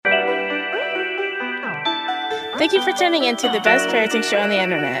Thank you for tuning in to the best parenting show on the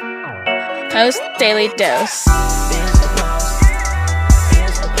internet, Post Daily Dose.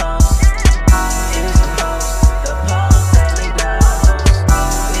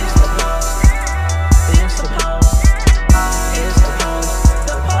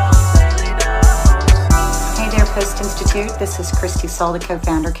 Post Institute. This is Christy Saul, the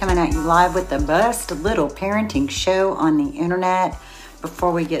co-founder, coming at you live with the best little parenting show on the internet.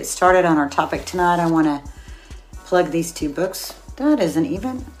 Before we get started on our topic tonight, I want to plug these two books. That isn't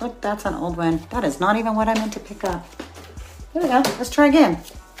even, look, that's an old one. That is not even what I meant to pick up. There we go. Let's try again.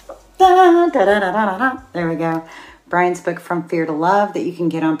 There we go. Brian's book, From Fear to Love, that you can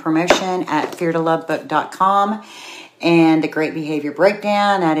get on promotion at feartolovebook.com. And The Great Behavior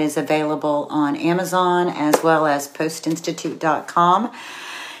Breakdown, that is available on Amazon as well as postinstitute.com.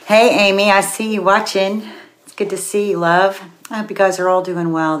 Hey, Amy, I see you watching. It's good to see you, love. I hope you guys are all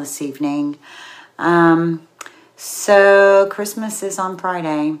doing well this evening. So Christmas is on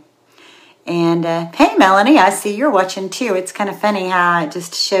Friday. And hey, Melanie, I see you're watching too. It's kind of funny how it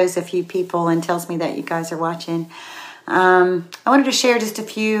just shows a few people and tells me that you guys are watching. I wanted to share just a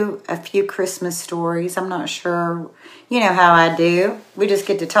few Christmas stories. I'm not sure, you know how I do. We just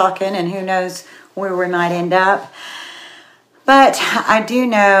get to talking and who knows where we might end up. But I do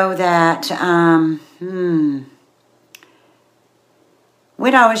know that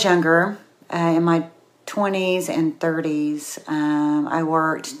when I was younger, in my 20s and 30s, I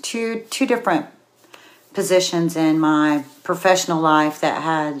worked two different positions in my professional life that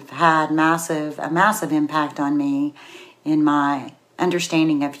had a massive impact on me in my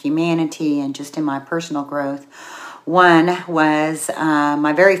understanding of humanity and just in my personal growth. One was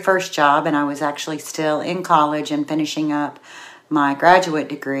my very first job, and I was actually still in college and finishing up my graduate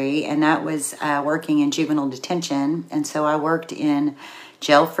degree, and that was working in juvenile detention. And so I worked in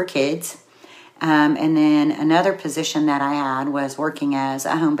jail for kids. And then another position that I had was working as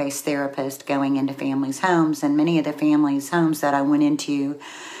a home-based therapist, going into families' homes. And many of the families' homes that I went into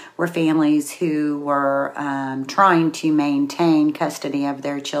were families who were trying to maintain custody of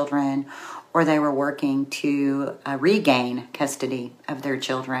their children, or they were working to regain custody of their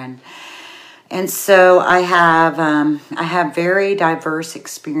children. And so I have very diverse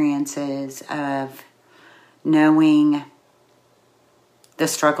experiences of knowing the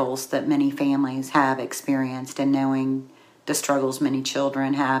struggles that many families have experienced and knowing the struggles many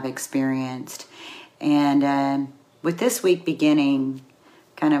children have experienced. And with this week beginning,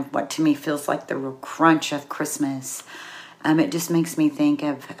 kind of what to me feels like the real crunch of Christmas, it just makes me think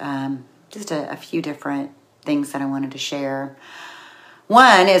of just a few different things that I wanted to share.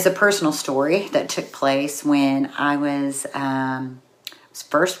 One is a personal story that took place when I was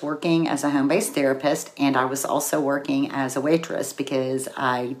first working as a home-based therapist, and I was also working as a waitress because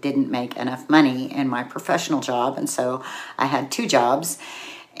I didn't make enough money in my professional job, and so I had two jobs.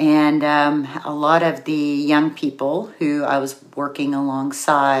 And a lot of the young people who I was working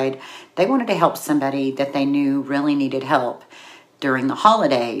alongside, they wanted to help somebody that they knew really needed help during the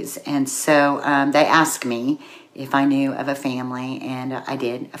holidays. And so they asked me if I knew of a family, and I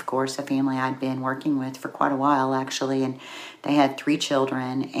did, of course, a family I'd been working with for quite a while, actually, and they had 3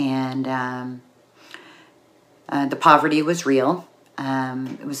 children, and the poverty was real.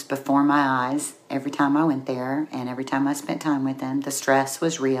 It was before my eyes every time I went there, and every time I spent time with them. The stress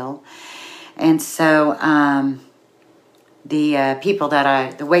was real. And so the people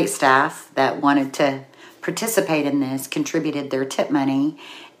the wait staff that wanted to participate in this contributed their tip money,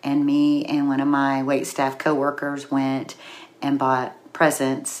 and me and one of my waitstaff coworkers went and bought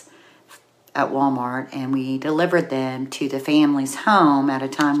presents at Walmart, and we delivered them to the family's home at a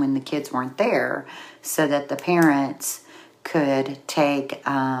time when the kids weren't there, so that the parents could take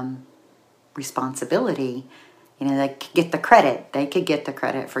responsibility. You know, they could get the credit. They could get the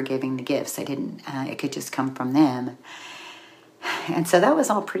credit for giving the gifts. They didn't. It could just come from them. And so that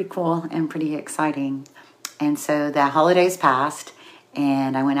was all pretty cool and pretty exciting. And so the holidays passed,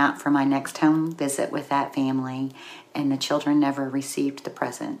 and I went out for my next home visit with that family, and the children never received the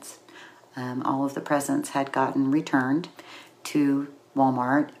presents. All of the presents had gotten returned to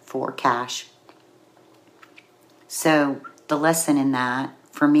Walmart for cash. So the lesson in that,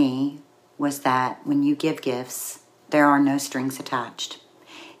 for me, was that when you give gifts, there are no strings attached.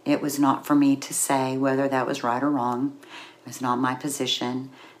 It was not for me to say whether that was right or wrong. It was not my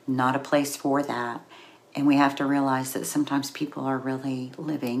position, not a place for that. And we have to realize that sometimes people are really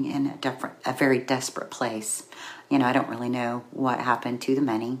living in a very desperate place. You know, I don't really know what happened to the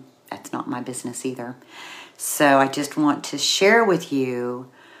money. That's not my business either. So I just want to share with you,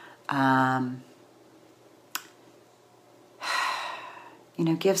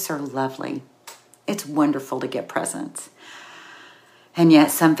 gifts are lovely. It's wonderful to get presents. And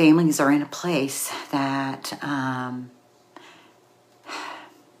yet some families are in a place that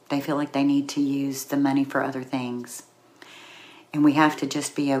they feel like they need to use the money for other things. And we have to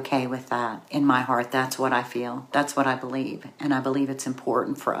just be okay with that. In my heart, that's what I feel. That's what I believe. And I believe it's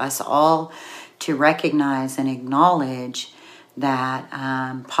important for us all to recognize and acknowledge that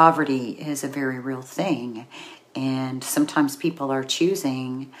poverty is a very real thing. And sometimes people are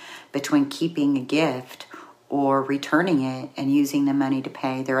choosing between keeping a gift or returning it and using the money to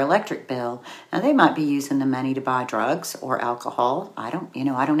pay their electric bill. Now, they might be using the money to buy drugs or alcohol. I don't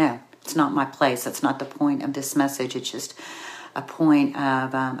know. It's not my place. That's not the point of this message. It's just a point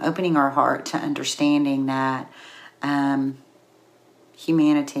of opening our heart to understanding that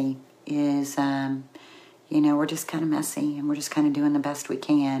humanity is, we're just kind of messy, and we're just kind of doing the best we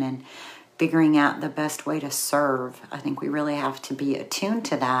can and figuring out the best way to serve. I think we really have to be attuned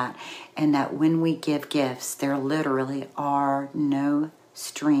to that, and that when we give gifts, there literally are no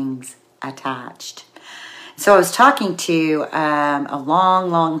strings attached. So I was talking to a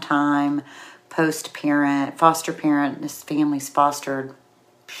long time foster parent. This family's fostered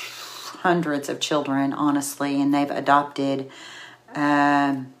hundreds of children, honestly, and they've adopted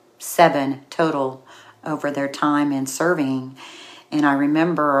 7 total over their time in serving. And I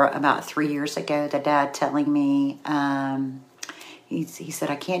remember about 3 years ago, the dad telling me, he said,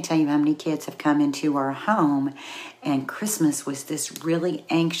 I can't tell you how many kids have come into our home, and Christmas was this really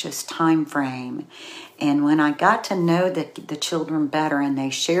anxious time frame. And when I got to know the children better and they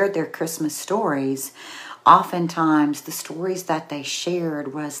shared their Christmas stories, oftentimes the stories that they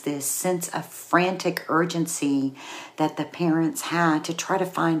shared was this sense of frantic urgency that the parents had to try to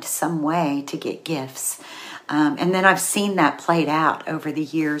find some way to get gifts. And then I've seen that played out over the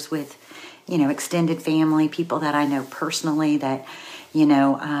years with, extended family, people that I know personally that,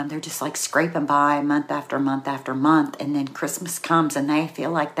 they're just like scraping by month after month after month. And then Christmas comes and they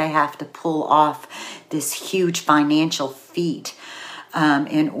feel like they have to pull off this huge financial feat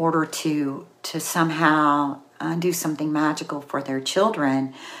in order to somehow do something magical for their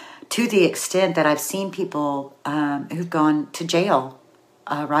children, to the extent that I've seen people who've gone to jail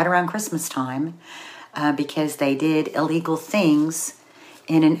right around Christmas time because they did illegal things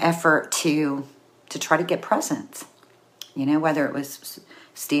in an effort to try to get presents. Whether it was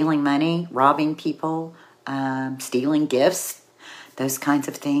stealing money, robbing people, stealing gifts, those kinds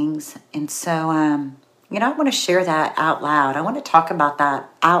of things. And so, I want to share that out loud. I want to talk about that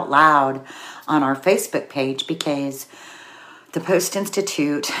out loud on our Facebook page, because the Post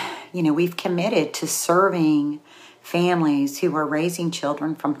Institute, we've committed to serving families who are raising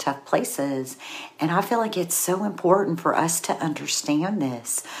children from tough places. And I feel like it's so important for us to understand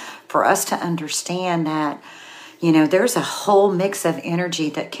this, for us to understand that, there's a whole mix of energy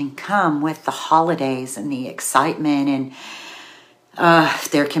that can come with the holidays and the excitement, and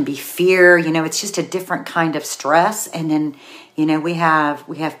there can be fear. It's just a different kind of stress. And then, we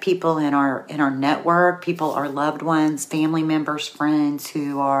have people in our network, people, our loved ones, family members, friends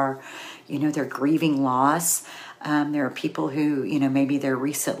who are, they're grieving loss. There are people who, maybe they're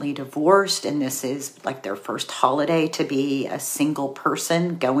recently divorced and this is like their first holiday to be a single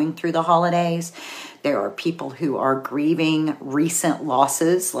person going through the holidays. There are people who are grieving recent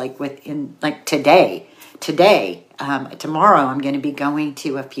losses, like today. Tomorrow I'm going to be going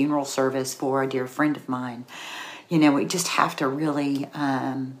to a funeral service for a dear friend of mine. We just have to really,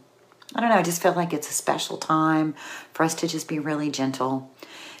 I just feel like it's a special time for us to just be really gentle,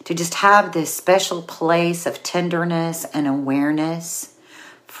 to just have this special place of tenderness and awareness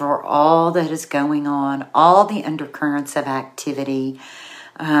for all that is going on, all the undercurrents of activity.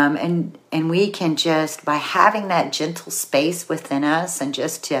 And we can just, by having that gentle space within us, and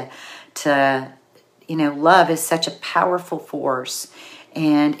just to love is such a powerful force.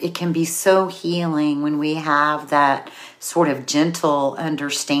 And it can be so healing when we have that sort of gentle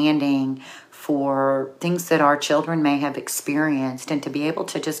understanding for things that our children may have experienced, and to be able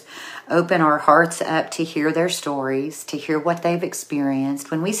to just open our hearts up to hear their stories, to hear what they've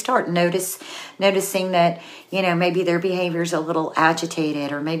experienced. When we start noticing that, maybe their behavior is a little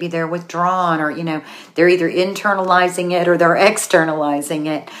agitated, or maybe they're withdrawn, or, they're either internalizing it or they're externalizing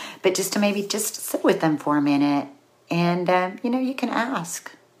it, but just to maybe just sit with them for a minute. And, you can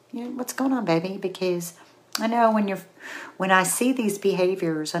ask, what's going on, baby? Because I know when I see these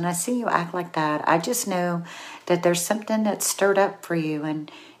behaviors and I see you act like that, I just know that there's something that's stirred up for you. And,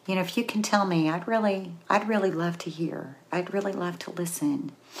 if you can tell me, I'd really love to hear. I'd really love to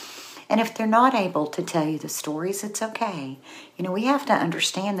listen. And if they're not able to tell you the stories, it's okay. We have to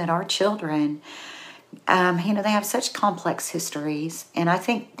understand that our children, they have such complex histories. And I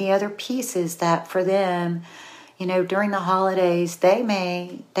think the other piece is that for them, during the holidays, they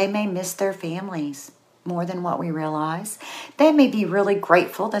may miss their families more than what we realize. They may be really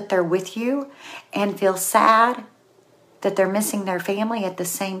grateful that they're with you and feel sad that they're missing their family at the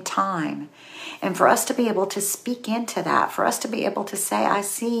same time. And for us to be able to speak into that, for us to be able to say, I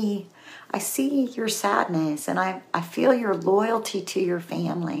see your sadness, and I feel your loyalty to your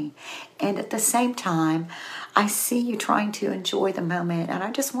family. And at the same time, I see you trying to enjoy the moment. And I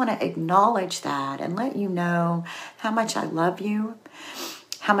just want to acknowledge that and let you know how much I love you,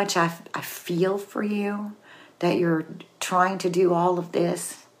 how much I feel for you, that you're trying to do all of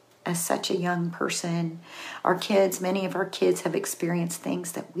this as such a young person. Many of our kids have experienced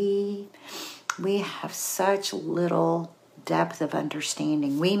things that we have such little depth of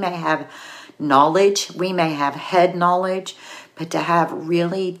understanding. We may have knowledge, we may have head knowledge, but to have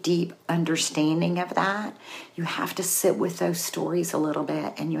really deep understanding of that, you have to sit with those stories a little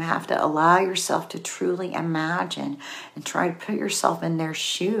bit, and you have to allow yourself to truly imagine and try to put yourself in their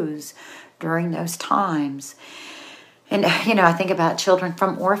shoes during those times. And, I think about children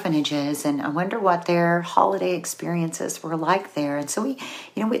from orphanages, and I wonder what their holiday experiences were like there. And so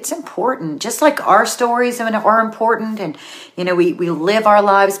it's important, just like our stories are important. And, we live our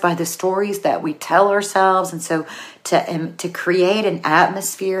lives by the stories that we tell ourselves. And so to create an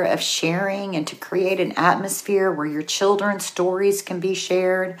atmosphere of sharing, and to create an atmosphere where your children's stories can be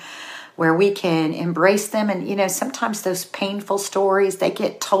shared, where we can embrace them. And, sometimes those painful stories, they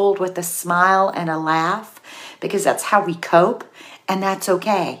get told with a smile and a laugh, because that's how we cope, and that's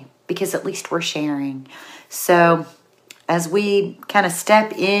okay, because at least we're sharing. So as we kind of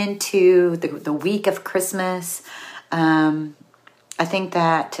step into the week of Christmas, I think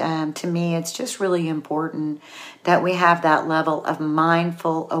that to me, it's just really important that we have that level of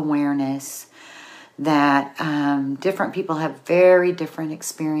mindful awareness that different people have very different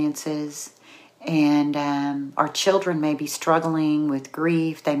experiences. And our children may be struggling with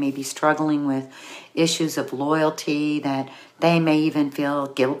grief. They may be struggling with issues of loyalty, that they may even feel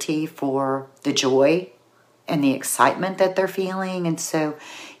guilty for the joy and the excitement that they're feeling. And so,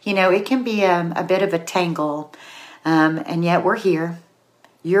 it can be a bit of a tangle. And yet we're here.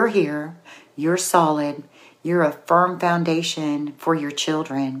 You're here. You're solid. You're a firm foundation for your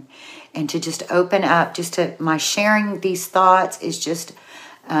children. And to just open up, my sharing these thoughts is just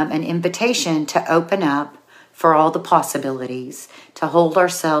an invitation to open up for all the possibilities, to hold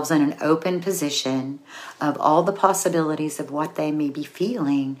ourselves in an open position of all the possibilities of what they may be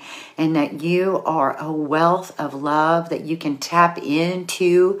feeling, and that you are a wealth of love, that you can tap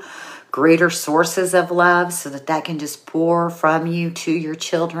into greater sources of love so that can just pour from you to your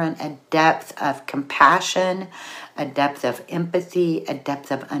children a depth of compassion, a depth of empathy, a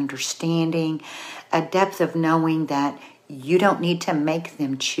depth of understanding, a depth of knowing that you don't need to make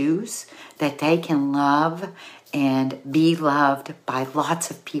them choose, that they can love and be loved by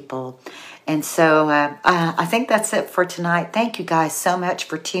lots of people. And so I think that's it for tonight. Thank you guys so much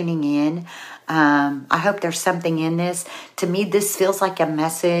for tuning in. I hope there's something in this. To me, this feels like a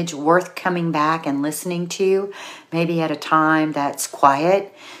message worth coming back and listening to, maybe at a time that's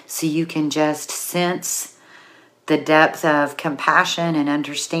quiet, so you can just sense the depth of compassion and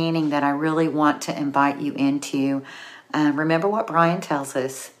understanding that I really want to invite you into. Remember what Brian tells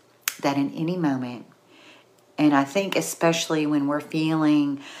us, that in any moment, and I think especially when we're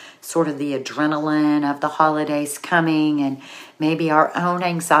feeling sort of the adrenaline of the holidays coming, and maybe our own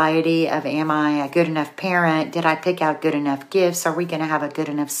anxiety of, am I a good enough parent? Did I pick out good enough gifts? Are we going to have a good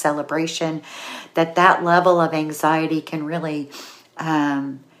enough celebration? That level of anxiety can really,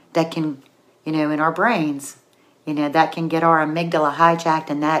 that can, in our brains, that can get our amygdala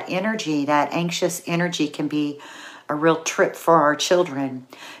hijacked, and that energy, that anxious energy, can be a real trip for our children,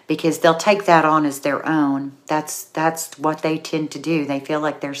 because they'll take that on as their own. That's what they tend to do. They feel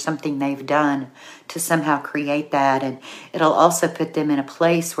like there's something they've done to somehow create that, and it'll also put them in a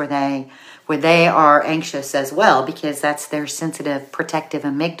place where they are anxious as well, because that's their sensitive, protective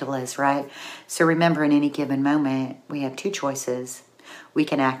amygdalas, right? So remember, in any given moment, we have two choices. We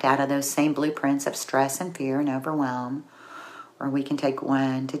can act out of those same blueprints of stress and fear and overwhelm, or we can take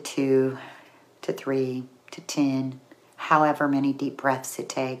 1 to 2 to 3 to 10, however many deep breaths it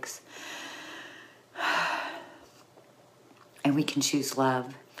takes. And we can choose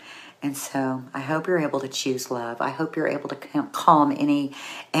love. And so I hope you're able to choose love. I hope you're able to calm any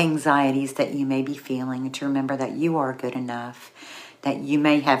anxieties that you may be feeling, and to remember that you are good enough, that you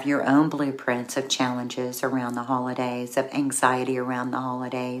may have your own blueprints of challenges around the holidays, of anxiety around the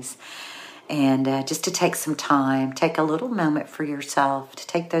holidays. And just to take some time, take a little moment for yourself, to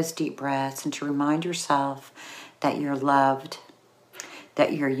take those deep breaths and to remind yourself that you're loved,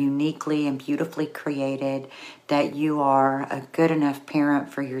 that you're uniquely and beautifully created, that you are a good enough parent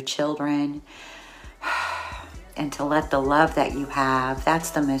for your children, and to let the love that you have, that's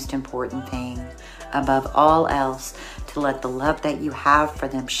the most important thing above all else, to let the love that you have for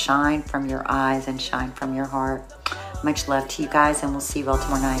them shine from your eyes and shine from your heart. Much love to you guys, and we'll see you all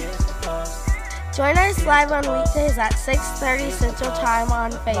tomorrow night. Join us live on weekdays at 6:30 Central Time on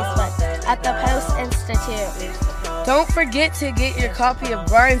Facebook at the Post Institute. Don't forget to get your copy of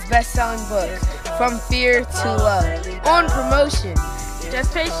Brian's best-selling book, From Fear to Love, on promotion.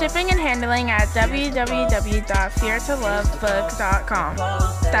 Just pay shipping and handling at www.feartolovebook.com.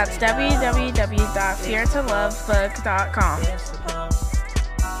 That's www.feartolovebook.com.